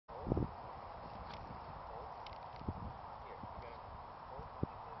I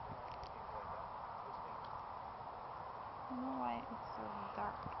don't know why it's so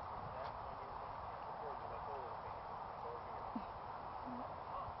dark.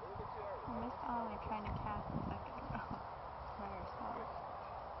 I missed Ollie trying to cast a second ago by herself.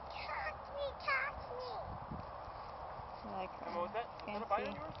 Catch me, catch me! You like her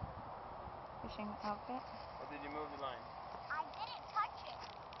fancy fishing outfit? Or did you move the line? I didn't touch it.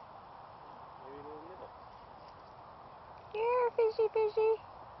 Maybe a little middle. Here, fishy, fishy.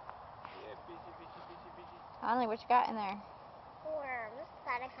 Yeah, fishy, fishy, fishy, fishy. Ollie, what you got in there? Worms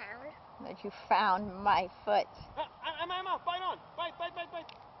that I found. That you found my foot. Emma, bite on! Bite, bite, bite, bite!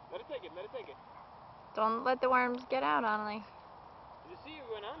 Let it take it, let it take it. Don't let the worms get out, Ollie. You see you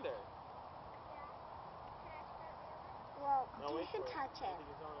went under. Well, No, you can touch I it. don't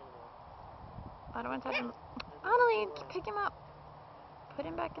think it's on anymore. I don't want to touch him. Ollie, pick him up. Put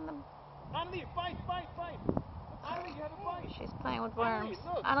him back in the... Annalie, bite, bite, bite! Annalie, you have a bite! She's playing with worms.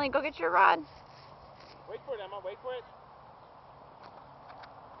 Look. Ollie, go get your rod. Wait for it, Emma, wait for it.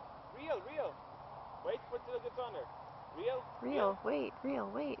 Reel, reel. Wait for it till it gets under. Reel. Reel, wait,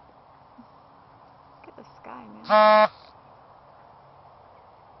 reel, wait. Look at the sky, man.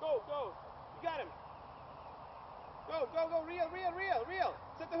 Go, go. You got him. Go, go, go. Reel, reel, reel, reel.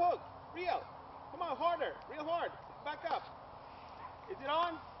 Set the hook. Reel. Come on, harder. Reel hard. Back up. Is it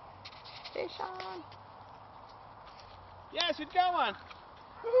on? Fish on. Yes, it's going.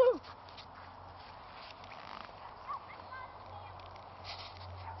 Woohoo.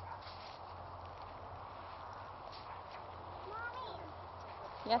 Mommy,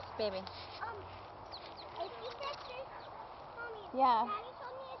 Yes, baby. if you press this, Mommy, Yeah. Daddy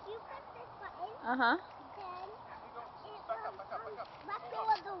told me if you press this button, Uh-huh. then it Back up, back up, back up. let go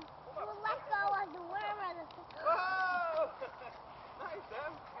of the worm or the fish. Whoa! Nice,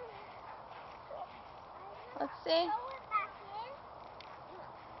 Em. Let's see. Throw it back in.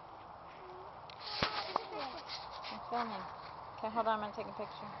 I'm filming. Okay, hold on, I'm going to take a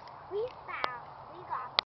picture. We got